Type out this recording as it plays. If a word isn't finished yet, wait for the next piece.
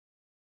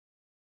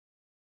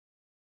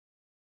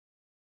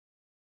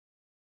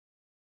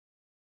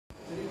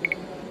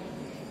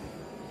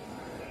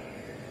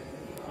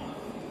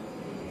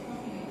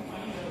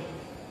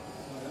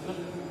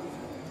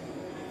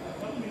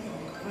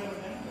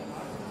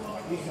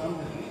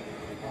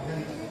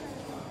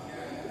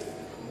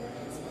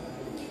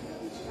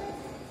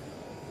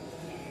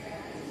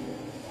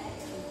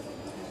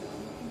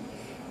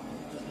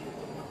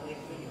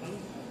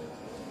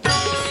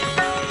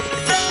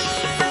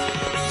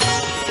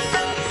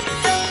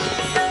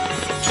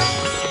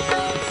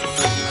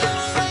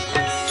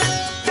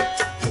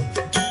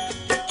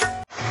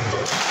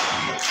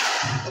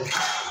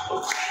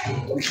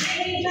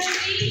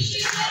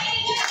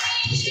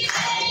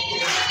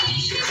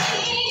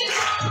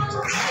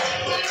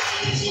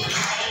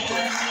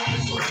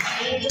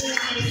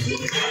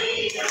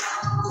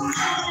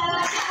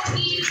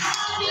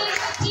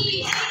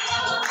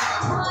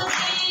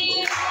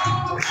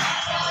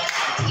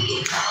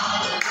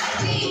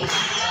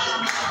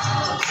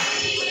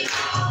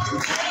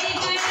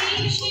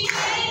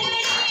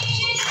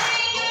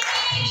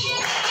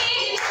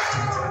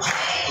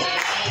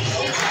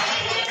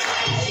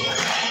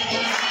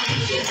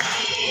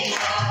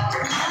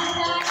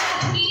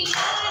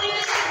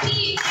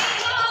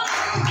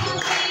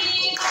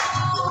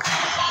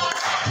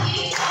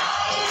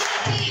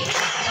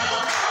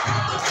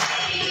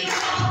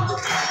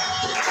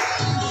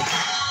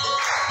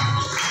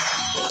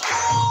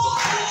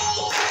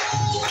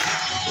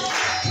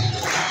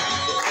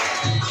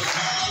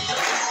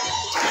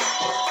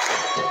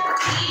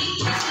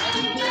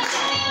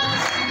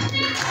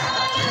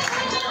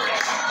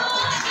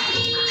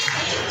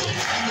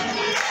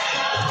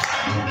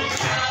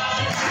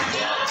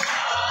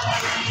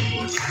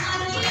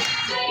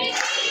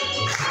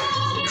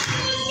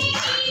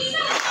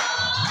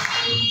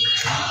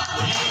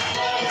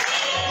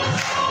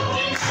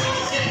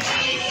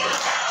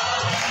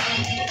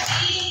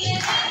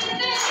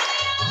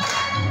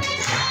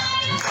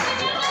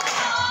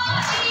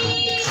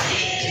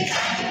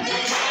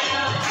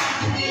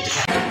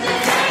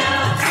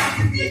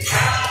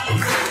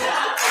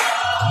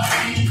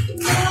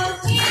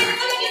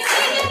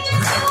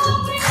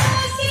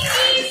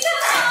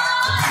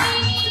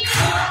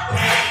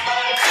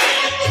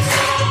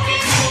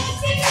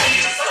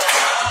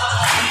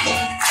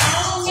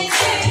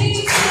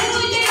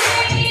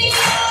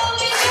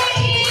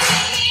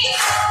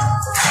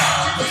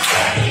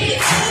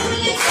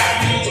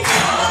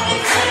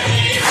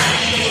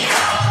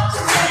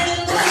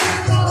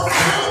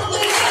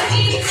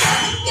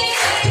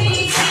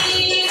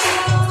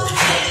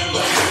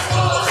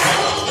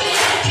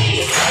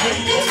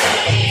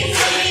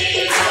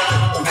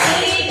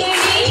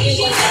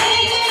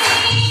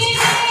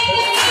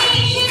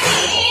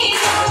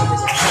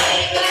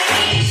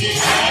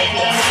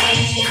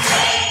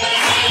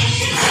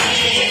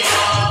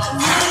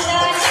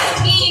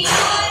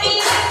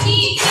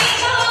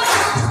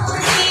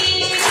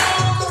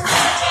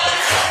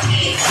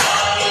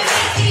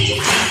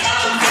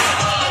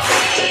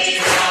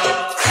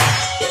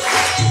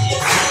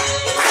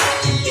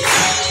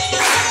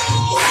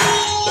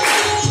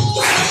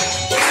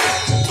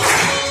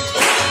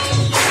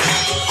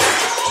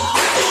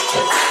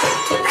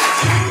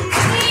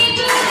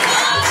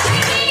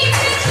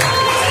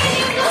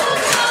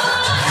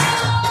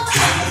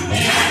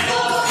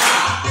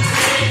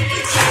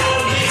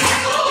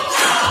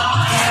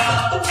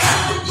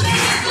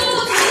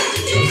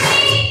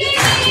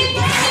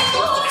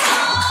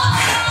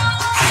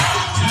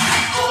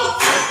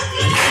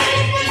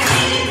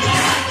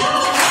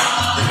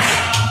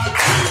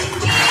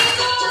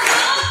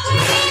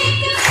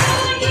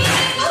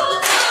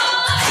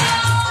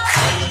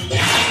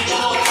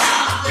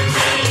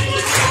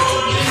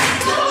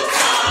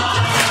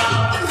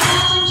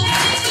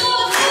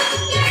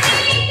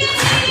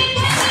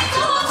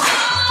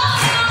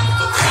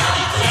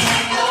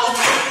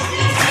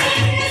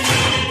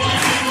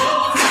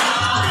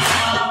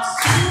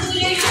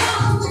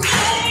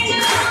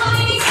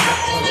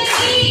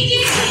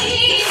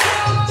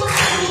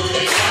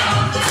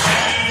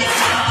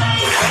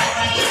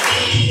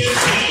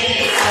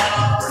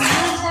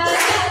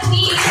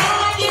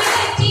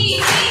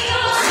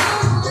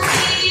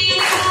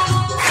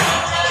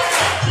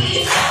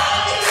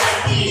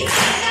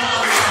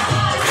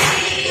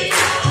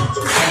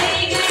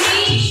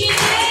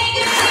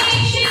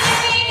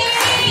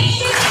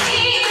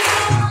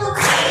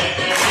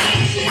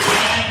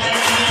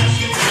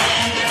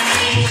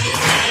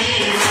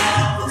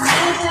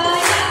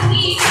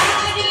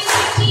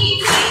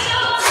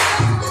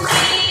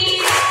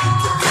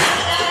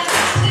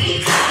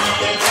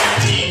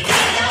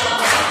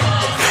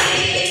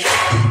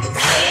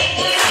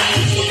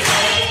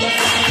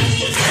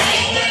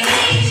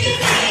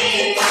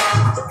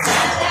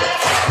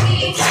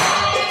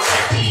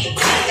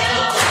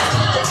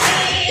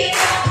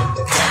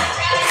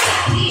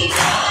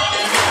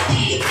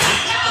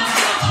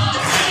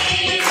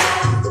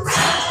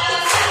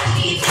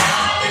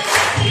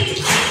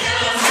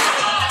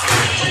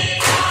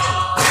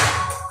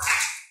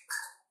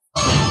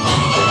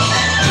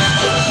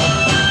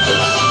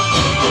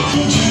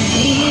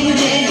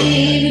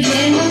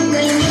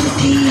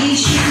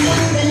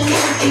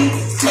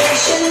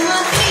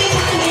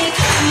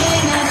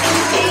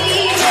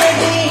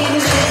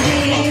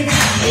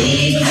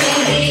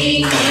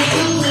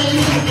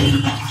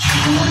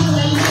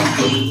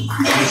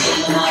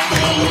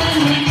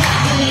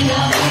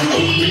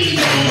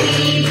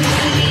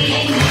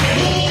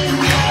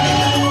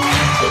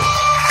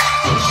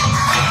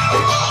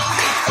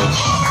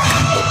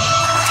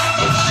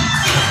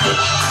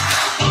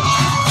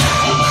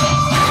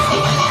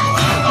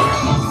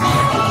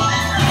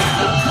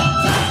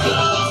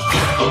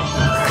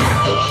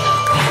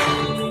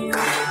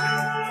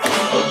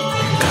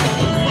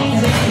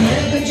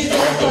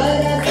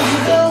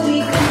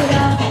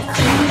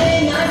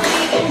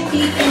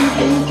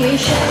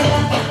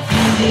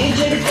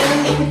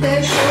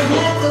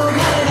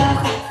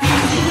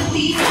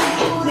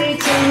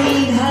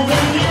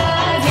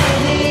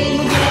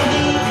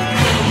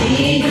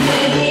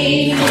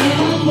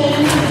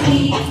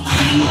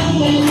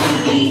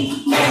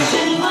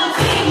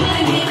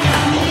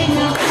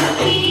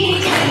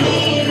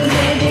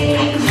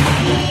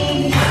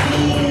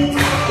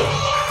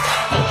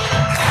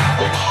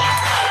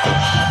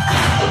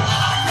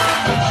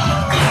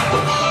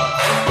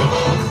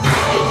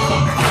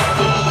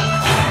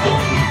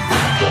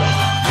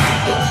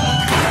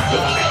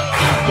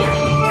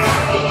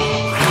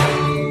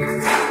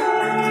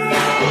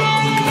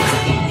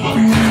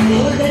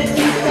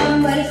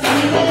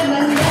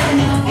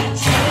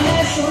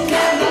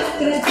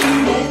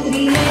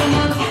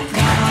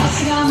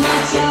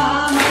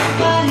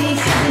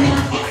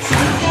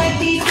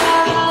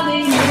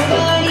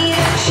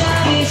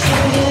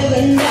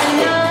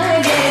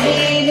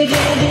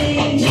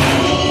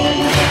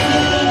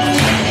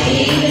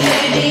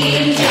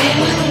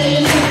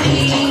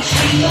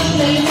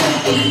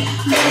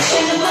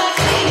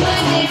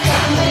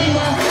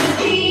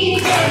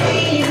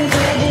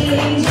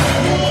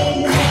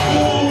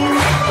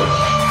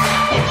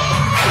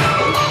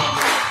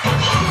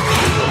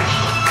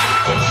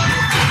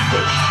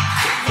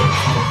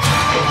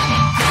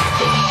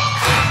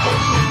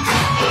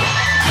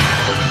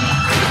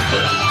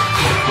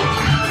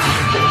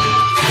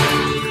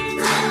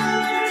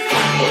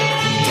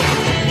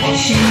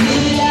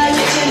लाल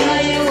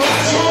चढ़ायो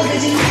अच्छा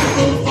गजमुख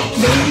को,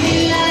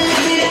 लाल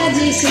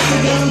विराजे सुख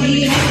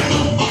गौरी हमको,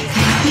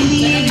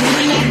 लिए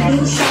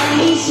लड्डू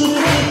साई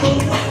सुर को,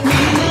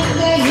 महिमा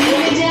कही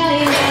न जाए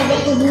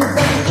लागत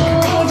भूपत को।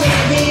 जय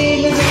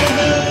देव जय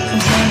देव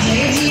जय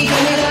जय जी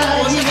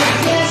गणराज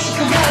विद्या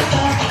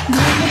सुखदाता,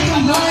 नाम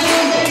तुम्हारो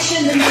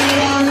दर्शन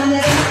मेरा मन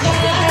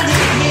रखता।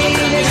 जय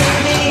देव जय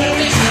देव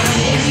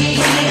जय जी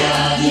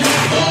गणराज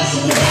विद्या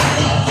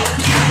सुखदाता,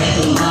 नाम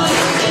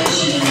तुम्हारो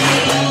दर्शन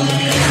मेरा मन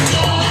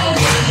रखता।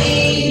 जय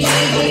देव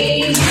जय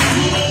देव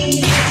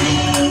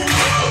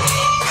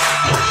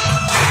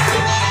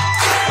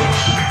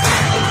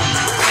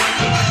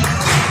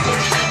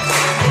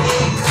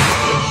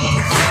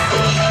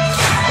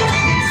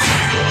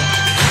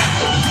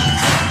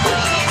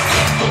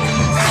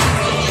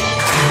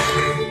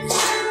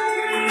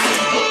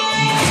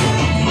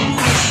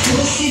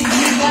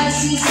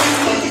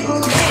संकट को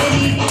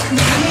हरी,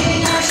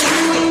 विनाशन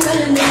मंगल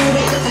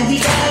मूरत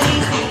अधिकारी,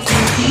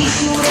 ज्योति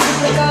सूरज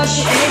प्रकाश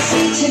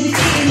ऐसी छवि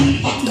तेरी,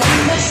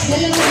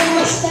 गंधस्थल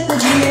मस्तक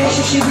झूले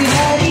शशि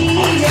बिहारी।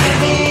 जय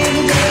देव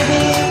जय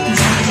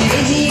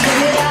जय जी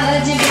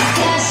गणराज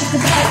विद्या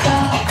सुखदाता,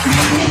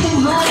 मैंने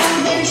तुम्हारा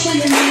दर्शन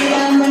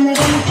मेरा मन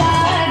रमता।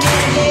 जय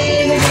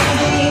देव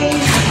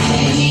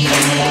जय जी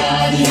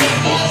गणराज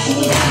विद्या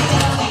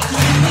सुखदाता,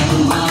 मैंने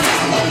तुम्हारा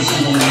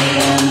दर्शन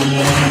मेरा मन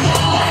रमता।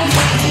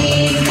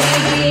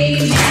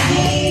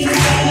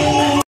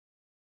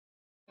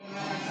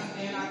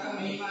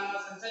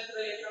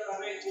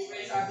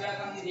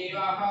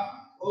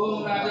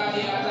 ओम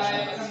राजाधिराजाय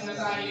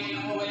प्रसन्नताये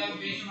नमो वयं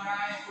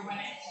वेश्मणाय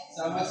शुभने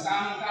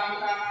समस्काम काम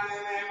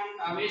कामानयं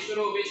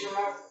कामेश्वरो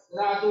वेश्मः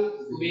ददातु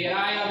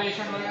कुबेराय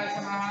वेश्मणाय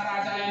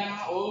महाराजाय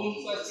नमः। ओम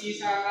स्वस्ति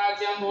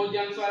साम्राज्यं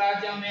भोज्यं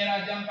स्वराज्यं मे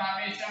राज्यं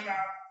कामेश्वरं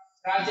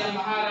राज्यं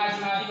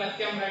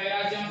महाराजमाधिपत्यं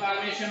रविराज्यं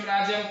कामेश्वरं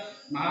राज्यं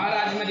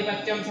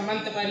महाराजमाधिपत्यं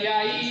समन्त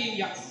पर्यायी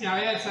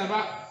यक्षाय सर्व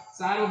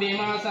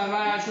सार्वभौम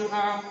सर्वाशु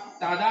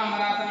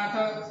तादामरातनाथ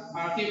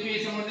आर्थिपे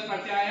समुद्र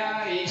प्रत्याय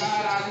एका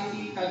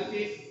राजति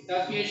तदपि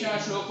तत्केश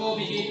शोको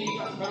विजेति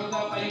भरत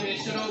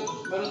परिवेशरो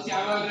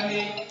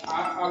भरुत्यावग्रहे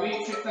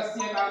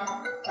अवीक्षितस्य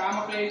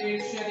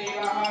कामप्रेष्य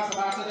देवाः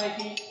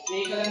सभासदैति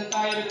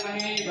एकदन्ताय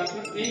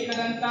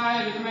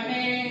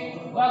विद्महे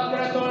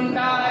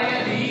वक्रतुण्डाय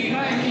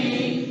धीमहि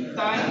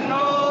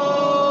तन्नो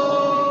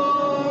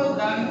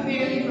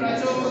दन्तिं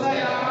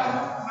प्रचोदयात्।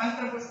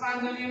 मंत्र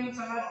पुष्पांजलिं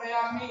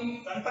समर्पयामि।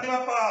 गणपति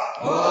बप्पा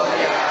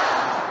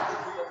मोरया।